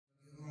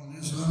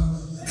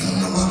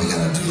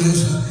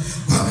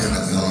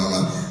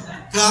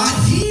God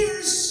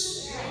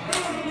hears.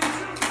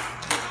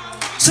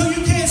 So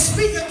you can't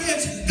speak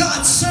against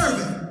God's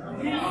servant,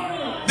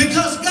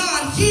 because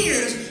God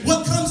hears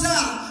what comes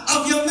out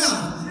of your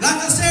mouth.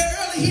 Like I said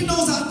earlier, he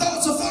knows our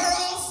thoughts are far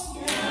off.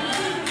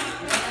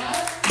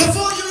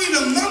 Before you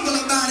even mumble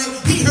about it,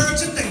 he heard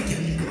you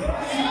thinking.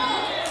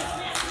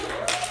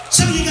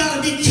 So you got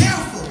to be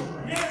careful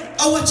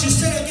of what you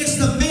say against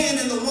the man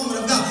and the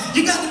woman of God.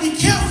 You got to be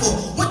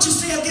careful what you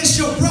say against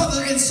your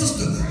brother and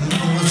sister. I don't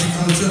know what you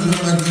come to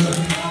look like that.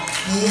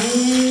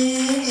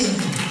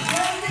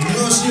 You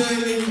know she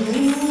ain't even.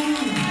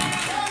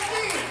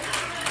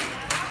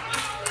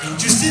 Don't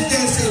you sit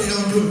there and say they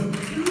don't do it.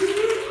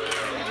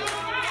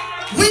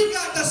 We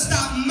got to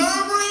stop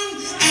murmuring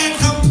and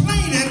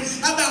complaining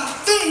about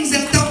things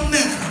that don't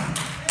matter.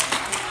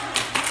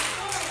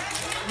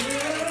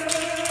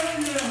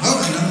 All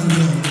right, I'm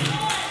moving on.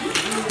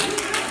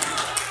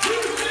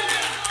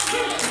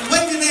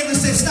 Wave your neighbor and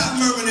say, stop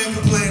murmuring and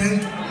complaining.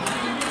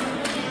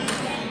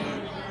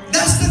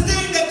 That's the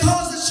thing that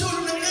caused the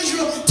children of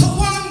Israel to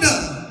wander,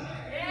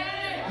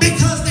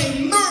 because they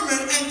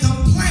murmured and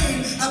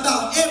complained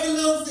about every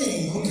little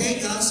thing. Okay,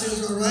 God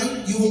says, all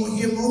right, you won't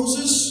hear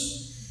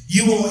Moses,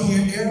 you won't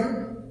hear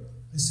Aaron,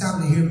 it's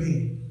time to hear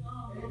me.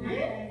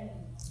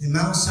 In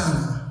Mount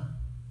Sinai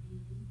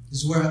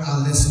is where our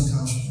lesson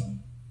comes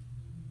from.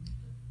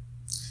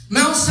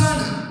 Mount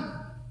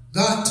Sinai,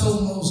 God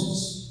told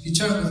Moses, if you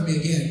turn with me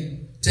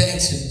again to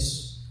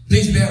Exodus,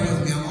 please bear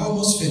with me, I'm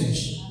almost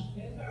finished.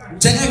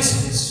 To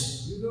Exodus.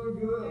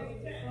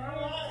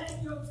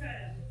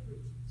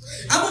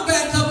 I'm going to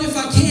back up if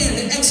I can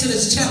to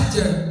Exodus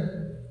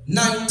chapter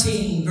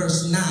 19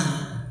 verse 9.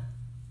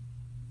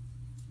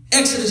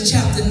 Exodus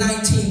chapter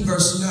 19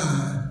 verse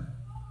 9.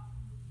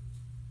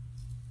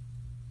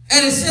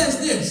 And it says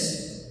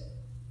this.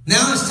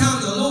 Now it's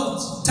time for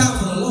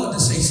the Lord to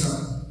say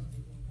something.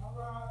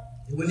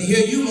 They wouldn't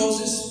hear you,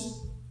 Moses.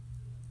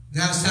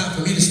 Now it's time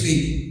for me to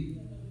speak.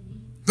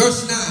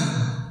 Verse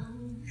 9.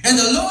 And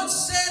the Lord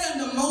said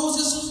unto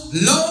Moses,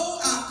 Lo,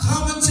 I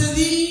come unto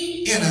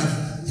thee in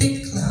a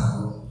thick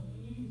cloud,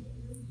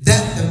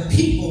 that the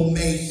people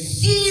may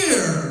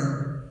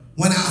hear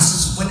when I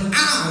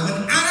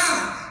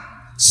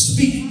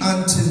speak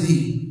unto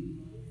thee,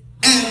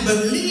 and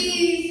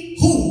believe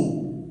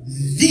who?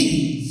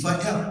 Thee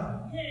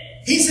forever.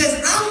 He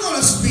says, I'm going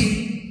to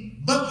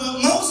speak, but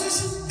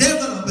Moses, they're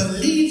going to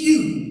believe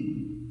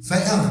you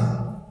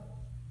forever.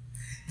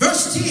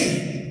 Verse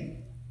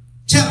 10,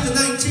 chapter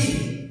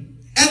 19.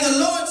 And the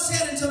Lord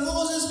said unto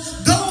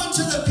Moses, Go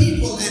unto the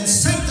people and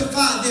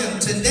sanctify them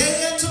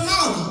today and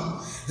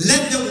tomorrow.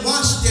 Let them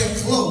wash their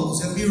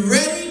clothes and be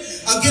ready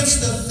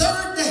against the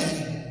third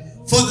day.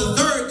 For the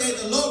third day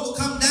the Lord will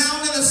come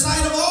down in the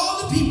sight of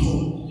all the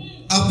people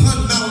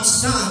upon Mount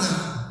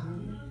Sinai.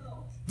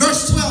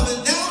 Verse 12,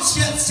 And thou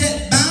shalt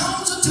set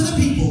bounds unto the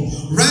people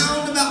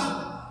round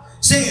about,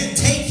 saying,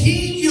 Take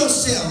heed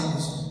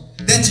yourselves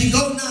that ye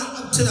go not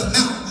up to the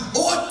mount,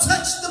 or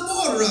touch the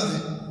border of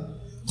it.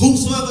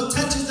 Whosoever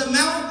touches the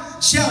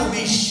mount shall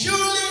be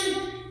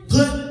surely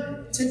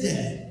put to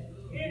death.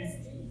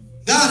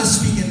 God is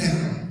speaking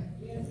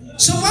now.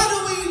 So why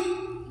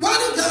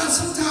do God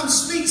sometimes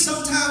speak,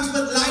 sometimes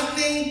with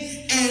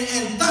lightning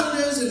and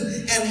thunders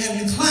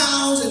and the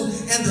clouds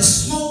and the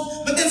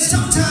smoke, but then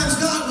sometimes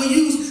God will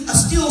use a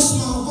still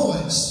small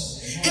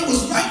voice. It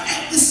was right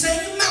at the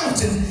same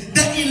mountain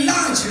that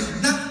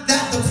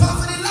that the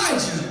prophet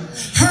Elijah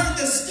heard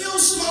the still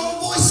small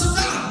voice of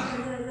God.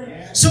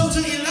 So to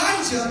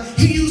Elijah,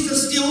 he used a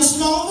still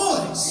small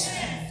voice.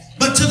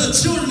 But to the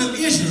children of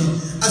Israel,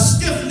 a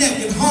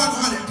stiff-necked and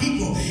hard-hearted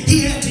people,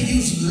 he had to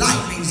use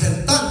lightnings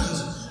and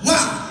thunders.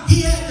 Wow,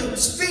 he had to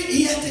speak,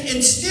 he had to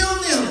instill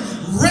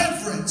them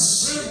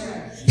reverence.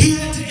 He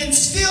had to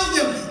instill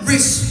them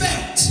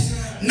respect,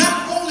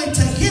 not only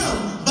to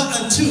him,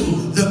 but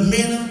unto the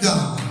men of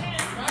God.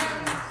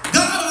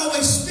 God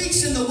always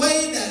speaks in the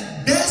way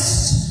that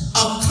best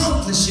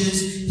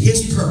accomplishes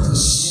his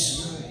purpose.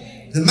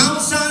 The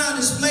Mount Sinai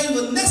display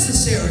was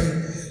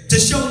necessary to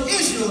show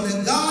Israel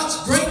that God's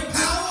great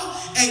power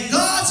and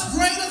God's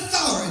great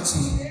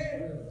authority.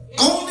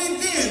 Only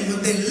then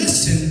would they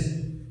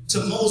listen to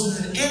Moses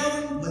and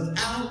Aaron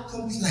without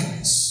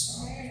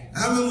complaints.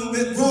 I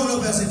remember growing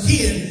up as a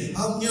kid,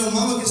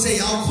 mama could say,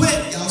 y'all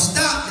quit, y'all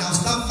stop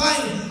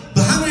fighting.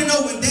 But how many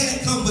know when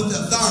dad come with the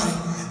authority?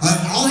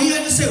 All he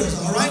had to say was,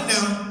 all right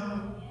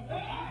now.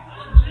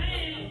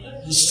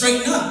 Just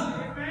straighten up.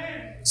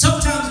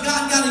 Sometimes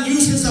God got to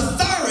use his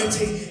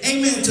authority,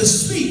 amen, to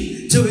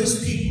speak to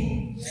his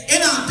people.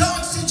 In our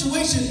dark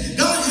situation,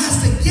 God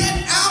has to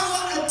get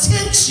our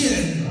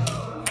attention.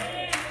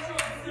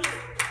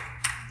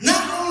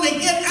 Not only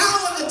get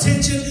our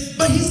attention,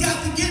 but he's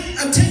got to get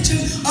attention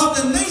of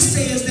the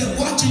naysayers that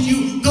watching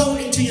you go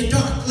into your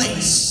dark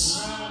place.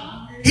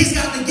 He's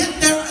got to get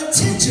their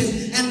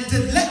attention and to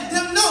let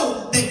them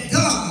know that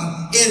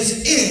God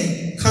is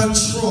in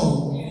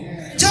control.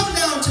 Jump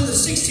down to the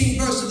 16th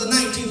verse of the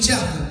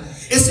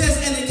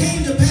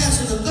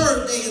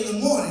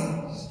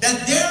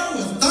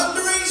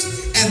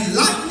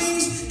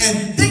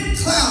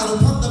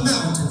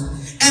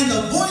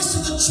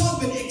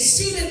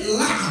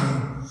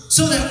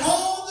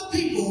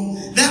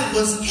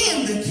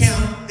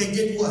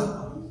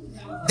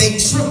they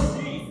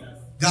trembled.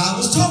 God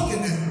was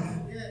talking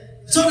now.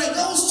 So that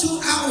goes to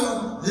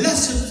our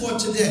lesson for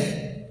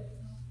today.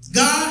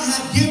 God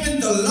had given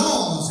the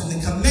laws and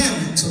the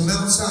commandments on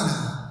Mount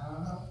Sinai.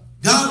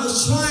 God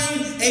was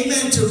trying,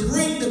 amen, to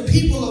bring the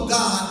people of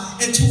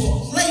God into a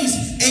place,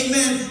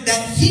 amen,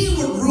 that he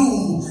would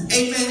rule,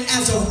 amen,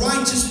 as a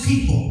righteous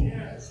people.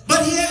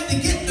 But he had to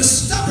get the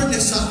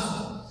stubbornness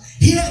out.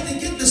 He had to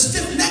get the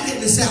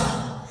stiff-neckedness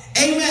out.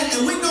 Amen.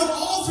 And we know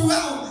all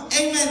throughout,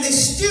 amen, they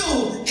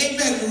still,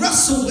 amen,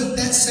 wrestle with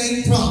that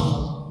same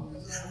problem.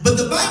 But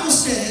the Bible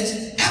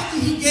says, after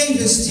he gave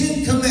his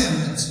 10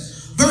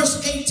 commandments,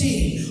 verse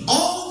 18,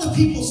 all the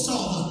people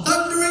saw the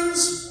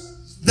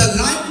thunderings, the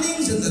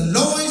lightnings, and the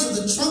noise of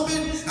the trumpet.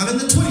 I'm in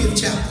the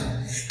 20th chapter.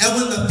 And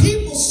when the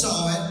people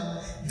saw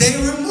it, they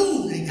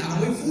removed. They got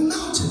away from the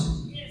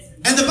mountain.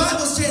 And the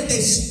Bible said they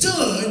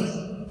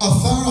stood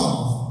afar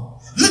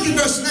off. Look at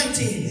verse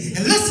 19.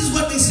 And this is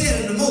what they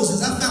said unto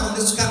Moses. I found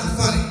this kind of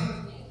funny.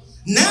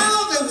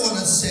 Now they want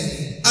to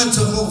say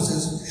unto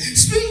Moses,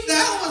 speak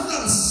thou with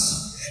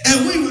us,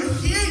 and we will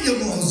hear you,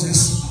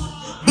 Moses.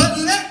 But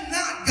let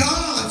not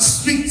God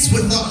speak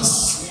with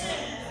us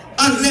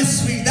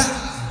unless we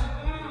die.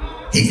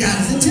 He got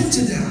his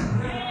attention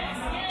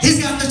down. He's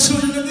got the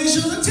children of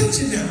Israel's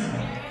attention down.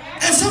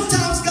 And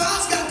sometimes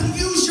God's got to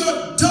use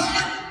your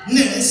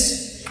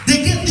darkness to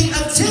get the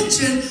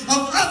attention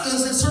of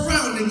others that's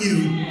surrounding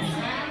you.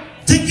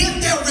 To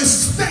get their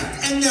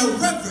respect and their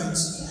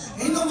reverence.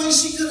 Ain't no way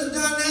she could have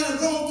done that or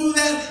gone through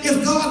that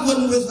if God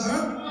wasn't with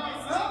her.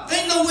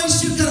 Ain't no way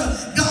she could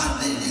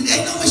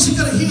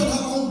have healed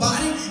her own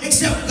body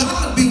except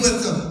God be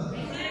with her.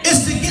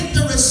 It's to get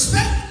the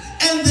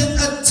respect and the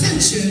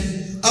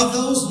attention of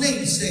those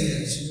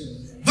naysayers.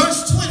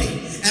 Verse 20,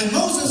 and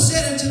Moses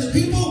said unto the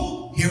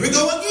people, here we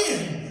go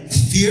again,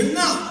 fear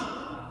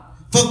not,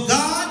 for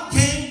God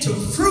came to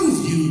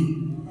prove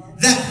you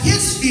that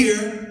his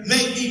fear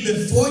may be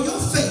before your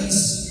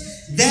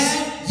face,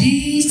 that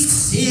ye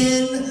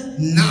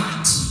sin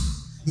not.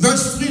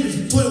 Verse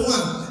 21,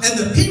 and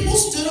the people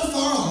stood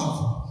afar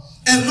off,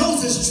 and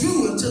Moses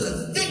drew into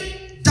the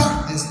thick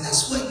darkness.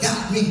 That's what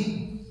got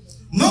me.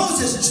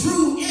 Moses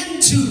drew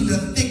into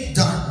the thick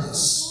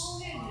darkness.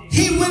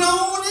 He went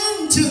on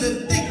into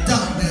the thick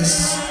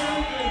darkness.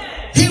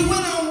 He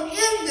went on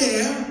in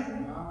there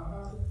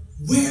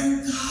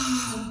where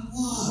God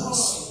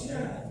was.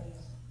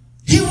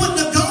 He wouldn't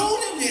have gone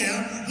in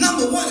there,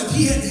 number one, if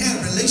he hadn't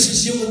had a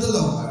relationship with the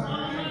Lord.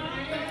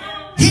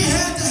 He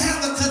had to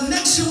have a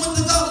connection with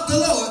the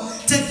Lord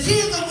to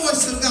hear the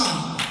voice of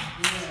God.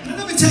 Now,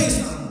 let me tell you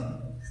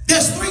something.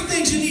 There's 3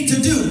 things you need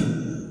to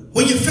do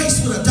when you're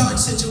faced with a dark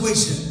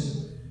situation.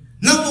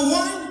 Number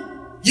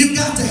one, you've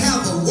got to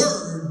have a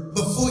word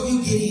before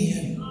you get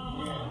in.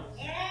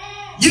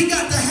 You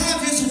got to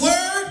have his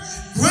word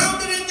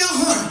grounded in your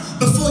heart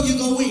before you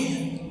go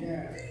in.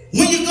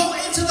 When you go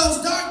into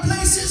those dark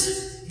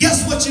places,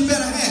 guess what you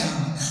better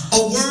have?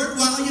 A word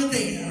while you're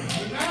there.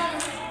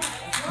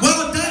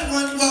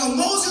 While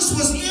Moses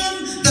was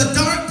in the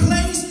dark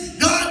place,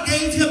 God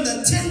gave him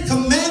the 10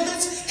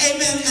 commandments,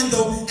 amen, and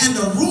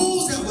the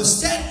rules that were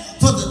set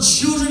for the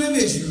children of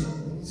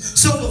Israel.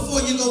 So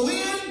before you go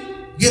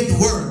in, get the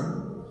word.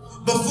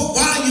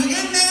 While you're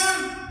in there,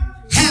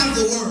 have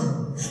the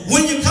word.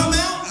 When you come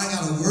out, I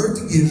got a word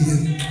to give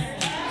you.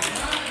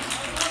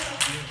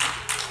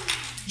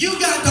 You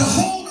got to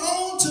hold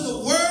on to the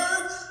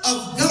word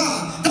of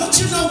God. Don't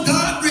you know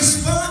God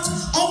responds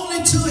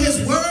only to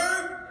his word?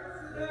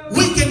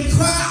 We can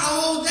cry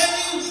all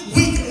day,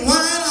 we can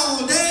whine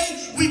all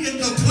day, we can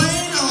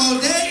complain all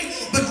day,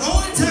 but the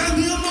only time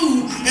he'll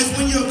move is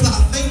when you apply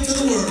faith to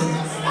the word.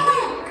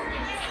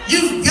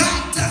 You've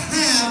got to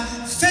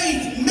have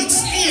faith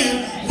mixed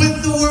in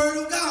with the word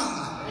of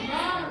God.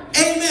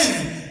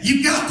 Amen.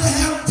 You've got to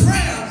have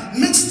prayer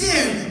mixed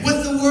in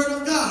with the word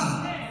of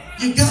God.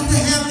 You've got to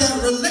have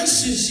that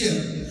relationship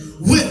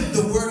with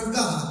the word of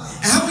God.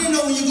 And how many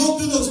know when you go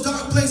through those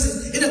dark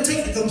places, it'll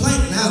take the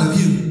complaining out of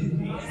you.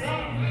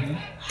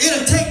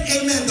 It'll take,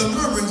 amen, the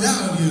murmurings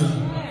out of you.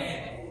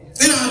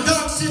 In our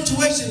dark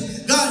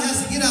situation, God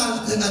has to get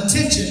our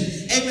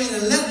attention, amen,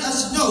 and let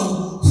us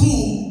know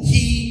who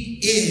he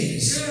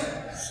is.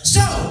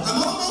 So,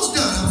 I'm almost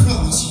done, I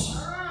promise you.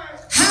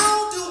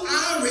 How do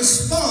I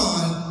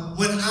respond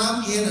when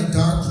I'm in a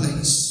dark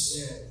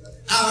place?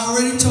 I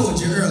already told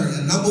you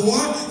earlier. Number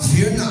one,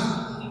 fear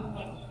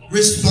not.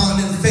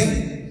 Respond in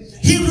faith.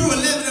 Hebrew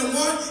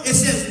 11:1, it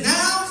says,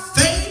 now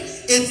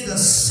faith is the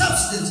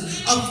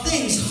substance of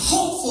things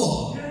hoped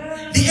for,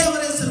 the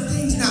evidence of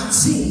things not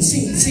seen.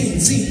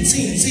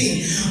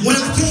 When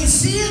I can't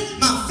see it,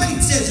 my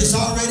faith says it's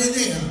already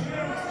there.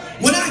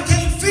 When I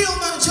can't feel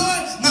my joy,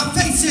 my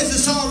faith says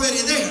it's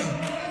already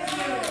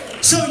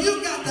there. So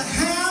you got to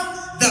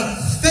have the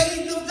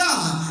faith of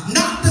God,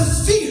 not the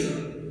fear.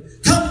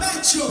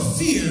 Combat your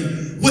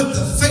fear with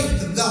the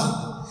faith of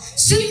God.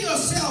 See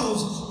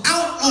yourselves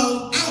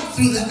out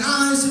through the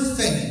eyes of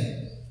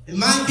faith. It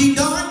might be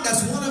dark,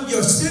 that's one of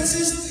your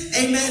senses,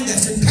 amen,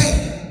 that's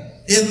impaired.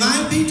 It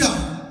might be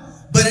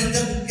dark, but it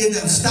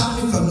doesn't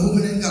stop me from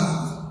moving in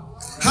God.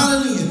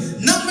 Hallelujah.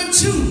 Number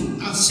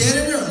 2, I said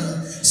it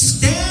earlier,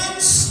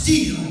 stand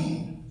still.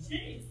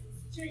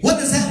 What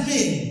does that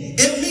mean?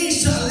 It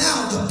means to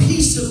allow the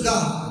peace of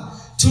God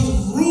to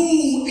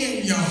rule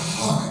in your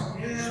heart.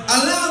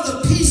 Allow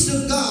the peace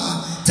of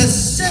God to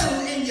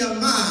settle in your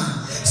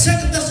mind.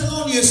 2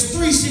 Thessalonians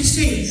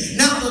 3:16.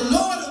 Now the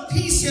Lord of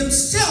peace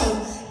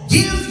himself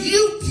give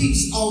you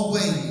peace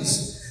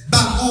always,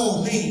 by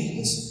all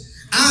means.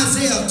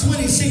 Isaiah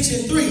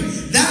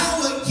 26:3. Thou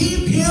wilt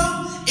keep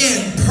him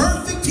in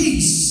perfect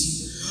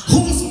peace,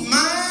 whose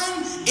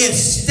mind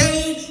is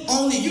stayed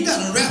on thee. You got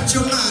to wrap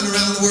your mind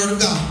around the word of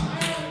God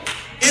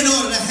in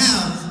order to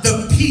have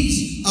the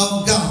peace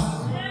of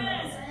God.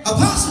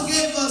 Apostle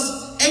gave us,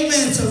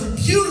 amen, some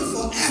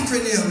beautiful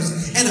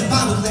acronyms in the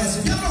Bible class.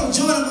 If y'all don't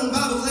join them on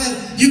Bible class,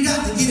 you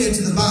got to get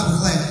into the Bible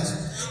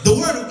class. The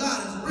word of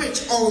God is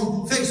rich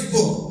on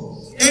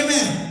Facebook.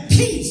 Amen.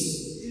 Peace.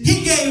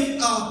 He gave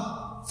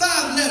a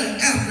 5-letter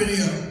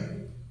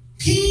acronym.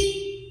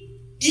 P-E-A-C-E.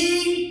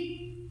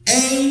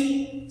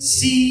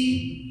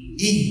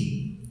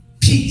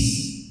 Peace.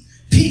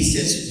 Peace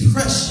is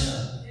pressure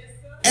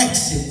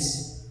exits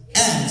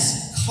as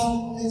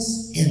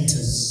calmness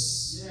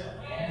enters.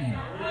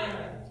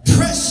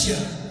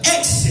 Pressure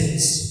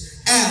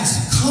exits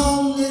as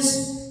calmness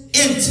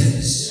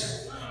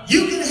enters.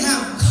 You can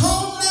have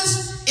calmness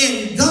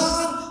in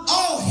God.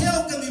 All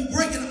hell can be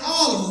breaking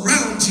all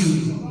around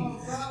you.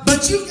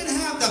 But you can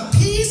have the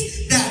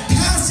peace that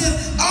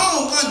passeth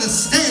all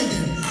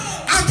understanding.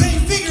 I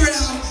can't figure it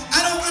out.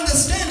 I don't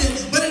understand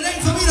it, but it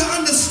ain't for me to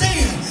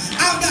understand.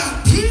 I've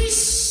got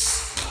peace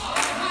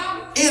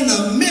in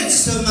the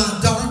midst of my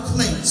dark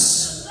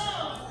place.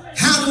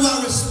 How do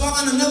I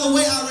respond? Another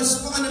way I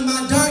respond in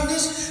my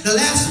darkness, the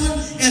last one,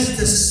 is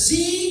to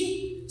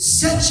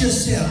set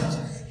yourself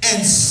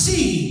and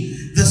see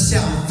the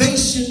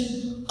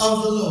salvation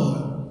of the Lord.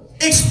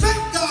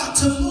 Expect God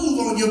to move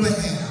on your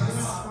behalf.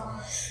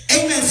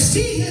 Amen.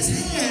 See his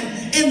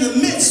hand in the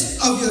midst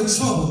of your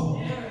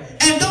trouble.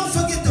 And don't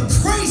forget to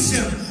praise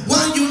him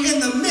while you're in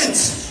the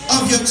midst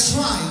of your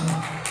trial.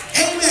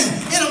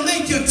 Amen. It'll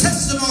make your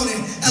testimony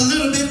a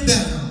little bit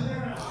better.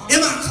 In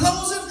my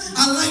closing,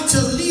 I'd like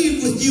to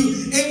leave with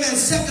you, amen,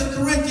 2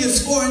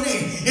 Corinthians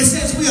 4:8. It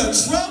says, we are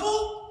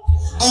troubled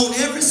on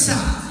every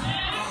side,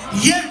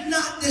 yet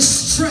not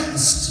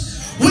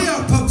distressed. We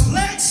are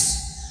perplexed,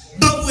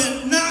 but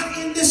we're not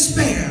in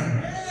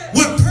despair.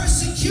 We're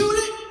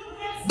persecuted,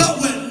 but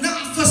we're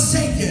not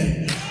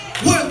forsaken.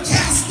 We're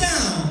cast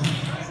down,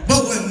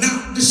 but we're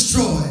not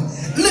destroyed.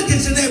 Look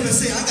at your neighbor and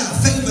say, I got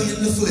favor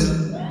in the flip.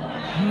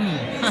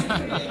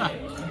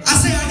 I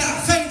say, I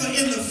got favor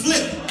in the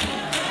flip.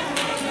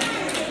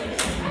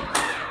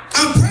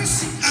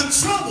 I'm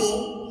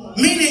troubled,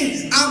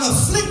 meaning I'm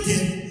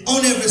afflicted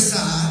on every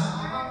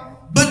side,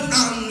 but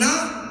I'm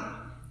not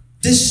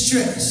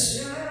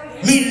distressed,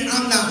 meaning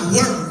I'm not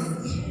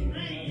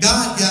worried.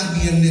 God got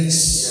me in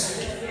this.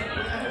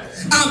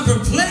 I'm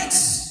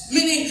perplexed,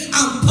 meaning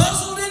I'm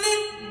puzzled in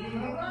it,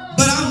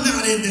 but I'm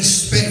not in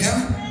despair,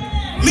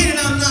 meaning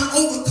I'm not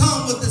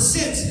overcome with the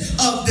sense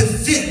of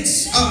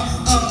defense,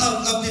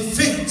 of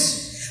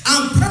defense.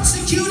 I'm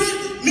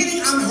persecuted,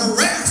 meaning I'm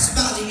harassed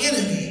by the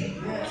enemy.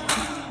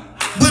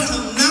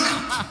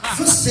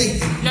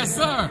 Forsaken. Yes,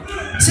 sir.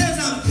 Says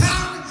I'm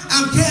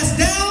cast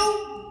down,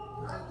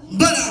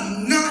 but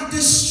I'm not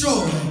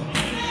destroyed.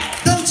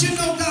 Don't you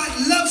know God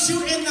loves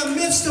you in the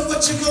midst of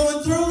what you're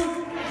going through?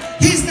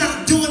 He's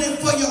not doing it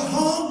for your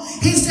harm.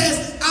 He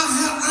says,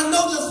 I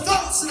know the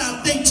thoughts that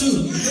I think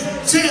to,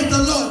 saith the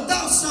Lord,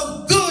 thoughts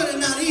of good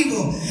and not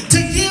evil, to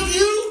give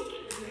you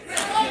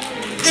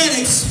an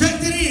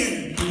expected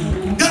end.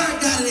 God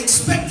got an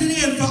expected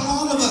end for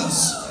all of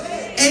us.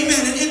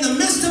 Amen. And in the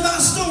midst of our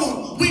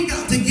storm, we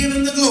got to give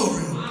him the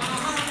glory.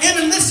 In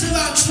the midst of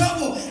our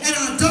trouble and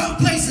our dark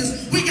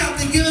places, we got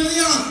to give him the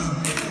honor.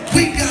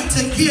 We got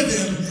to give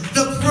him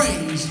the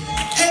praise.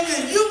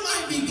 Amen. You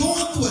might be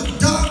going through a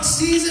dark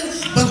season,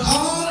 but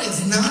all is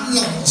not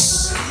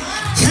lost.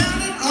 Count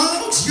it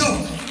all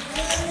joy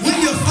when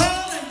you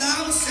fall in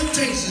dire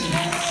temptation.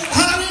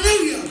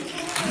 Hallelujah.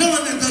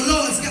 Knowing that the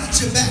Lord's got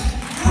your back.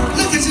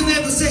 Look at your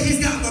neighbor and say,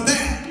 he's got my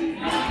back.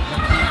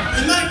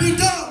 It might be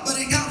dark, but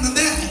he got my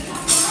back.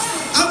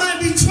 I might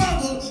be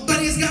troubled, but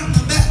he's got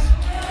my back.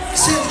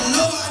 Says,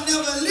 Lord, I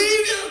never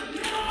leave you,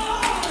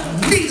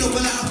 neither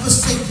will I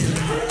forsake you.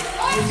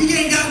 If you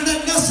ain't got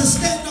nothing else to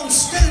stand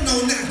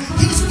on that.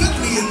 He's with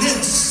me in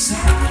this.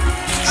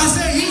 I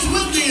said, he's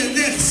with me in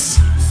this.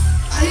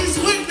 He's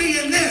with me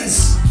in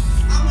this.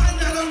 I might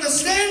not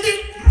understand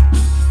it,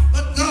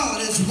 but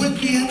God is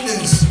with me in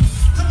this.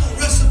 Come on,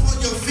 rest upon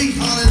your feet.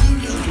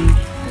 Hallelujah.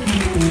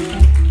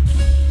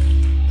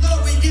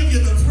 Lord, we give you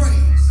the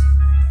praise.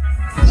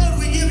 Lord,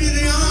 we give you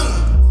the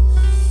honor.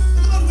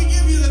 Lord, we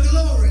give you the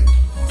glory.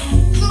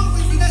 Lord,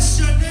 we bless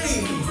your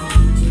name.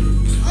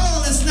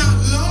 All is not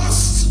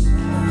lost,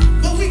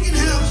 but we can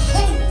have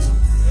hope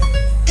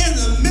in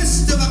the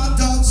midst of our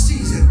dark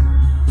season.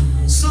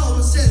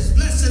 Psalm says,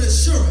 blessed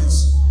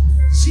assurance,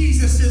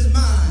 Jesus is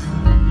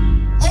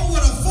mine. Oh,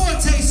 what a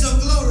foretaste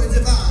of glory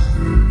divine.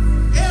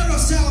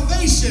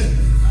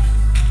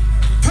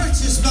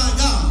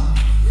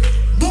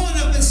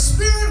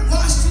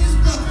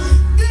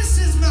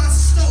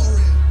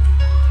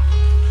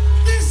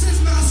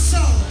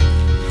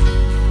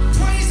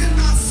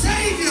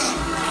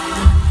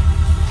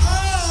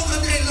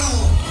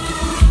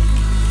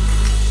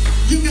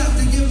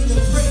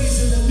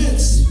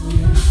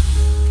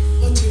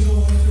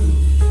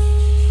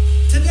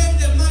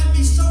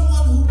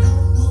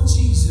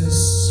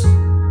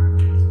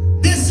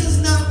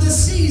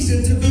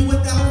 reason to be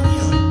without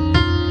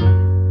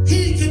him.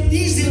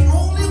 He's the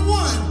only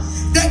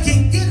one that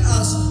can get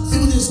us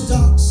through this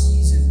dark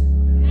season.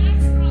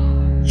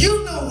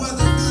 You know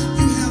whether or not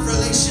you have a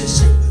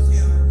relationship with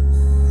him.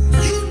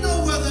 You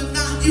know whether or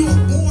not you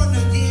are born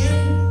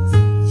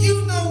again.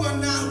 You know or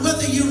not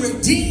whether you're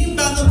redeemed